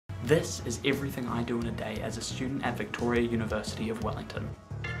This is everything I do in a day as a student at Victoria University of Wellington.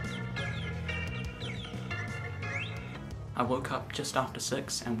 I woke up just after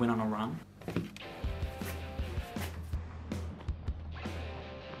 6 and went on a run.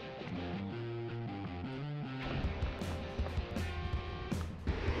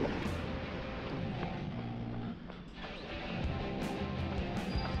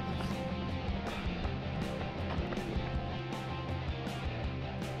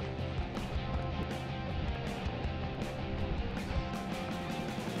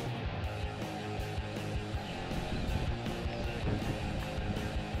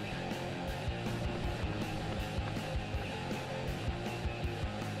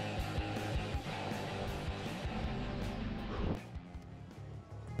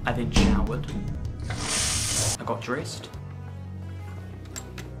 I then showered, I got dressed,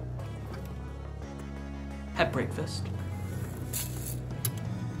 had breakfast,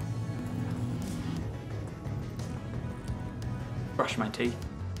 brushed my teeth,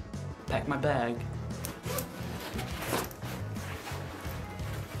 packed my bag,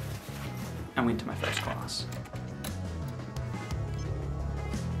 and went to my first class.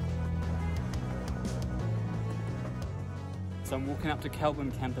 So I'm walking up to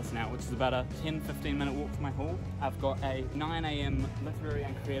Kelburn campus now, which is about a 10-15 minute walk from my hall. I've got a 9 AM Literary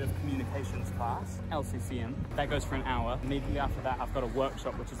and Creative Communications class, LCCM. That goes for an hour. Immediately after that, I've got a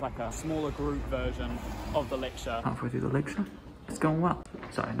workshop, which is like a smaller group version of the lecture. Halfway through the lecture, it's going well.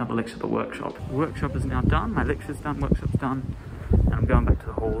 Sorry, not the lecture, the workshop. The workshop is now done, my lecture's done, workshop's done, and I'm going back to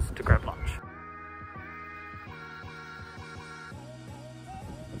the halls to grab lunch.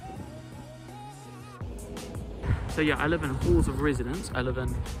 So yeah, I live in halls of residence. I live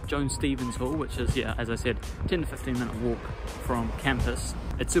in Jones Stevens Hall, which is, yeah, as I said, 10 to 15 minute walk from campus.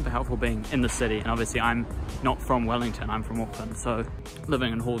 It's super helpful being in the city, and obviously I'm not from Wellington, I'm from Auckland, so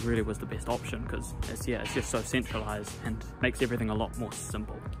living in halls really was the best option because it's just so centralised and makes everything a lot more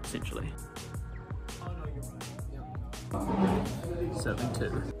simple, essentially.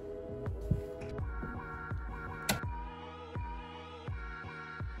 7-2.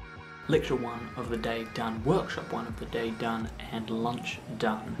 Lecture 1 of the day done, workshop 1 of the day done, and lunch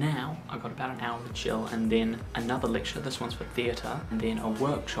done. Now, I've got about an hour to chill and then another lecture, this one's for theatre, and then a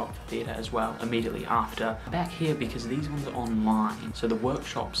workshop for theatre as well immediately after. Back here because these ones are online, so the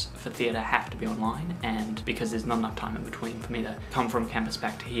workshops for theatre have to be online, and because there's not enough time in between for me to come from campus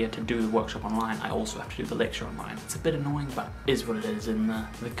back to here to do the workshop online, I also have to do the lecture online. It's a bit annoying, but is what it is in the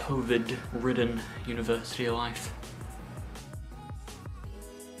COVID-ridden university life.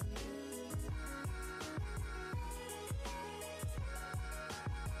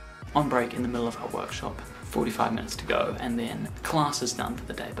 On break in the middle of our workshop, 45 minutes to go, and then class is done for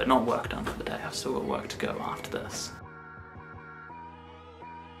the day, but not work done for the day. I've still got work to go after this.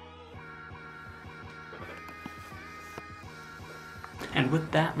 And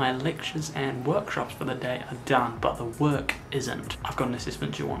with that, my lectures and workshops for the day are done, but the work isn't. I've got an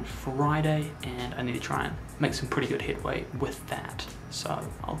assessment due on Friday, and I need to try and make some pretty good headway with that. So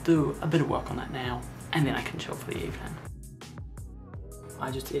I'll do a bit of work on that now, and then I can chill for the evening. I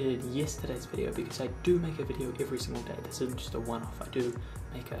just edited yesterday's video because I do make a video every single day. This isn't just a one-off. I do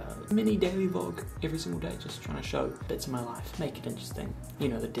make a mini daily vlog every single day, just trying to show bits of my life, make it interesting. You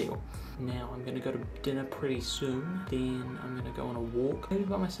know the deal. Now I'm gonna go to dinner pretty soon. Then I'm gonna go on a walk, maybe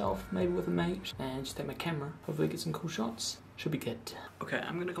by myself, maybe with a mate, and just take my camera. Hopefully get some cool shots. Should be good. Okay,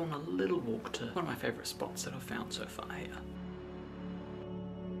 I'm gonna go on a little walk to one of my favorite spots that I've found so far here.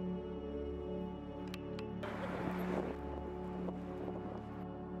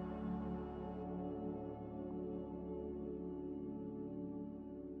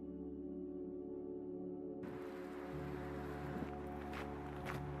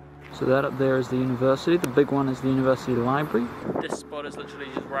 So that up there is the university, the big one is the university library. This spot is literally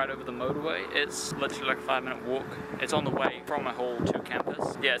just right over the motorway. It's literally like a 5-minute walk. It's on the way from my hall to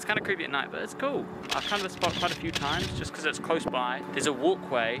campus. Yeah, it's kind of creepy at night, but it's cool. I've come to this spot quite a few times just because it's close by. There's a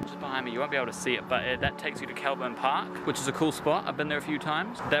walkway just behind me, you won't be able to see it, but that takes you to Kelburn Park, which is a cool spot. I've been there a few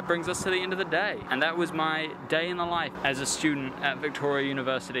times. That brings us to the end of the day. And that was my day in the life as a student at Victoria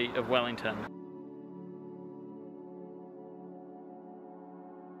University of Wellington.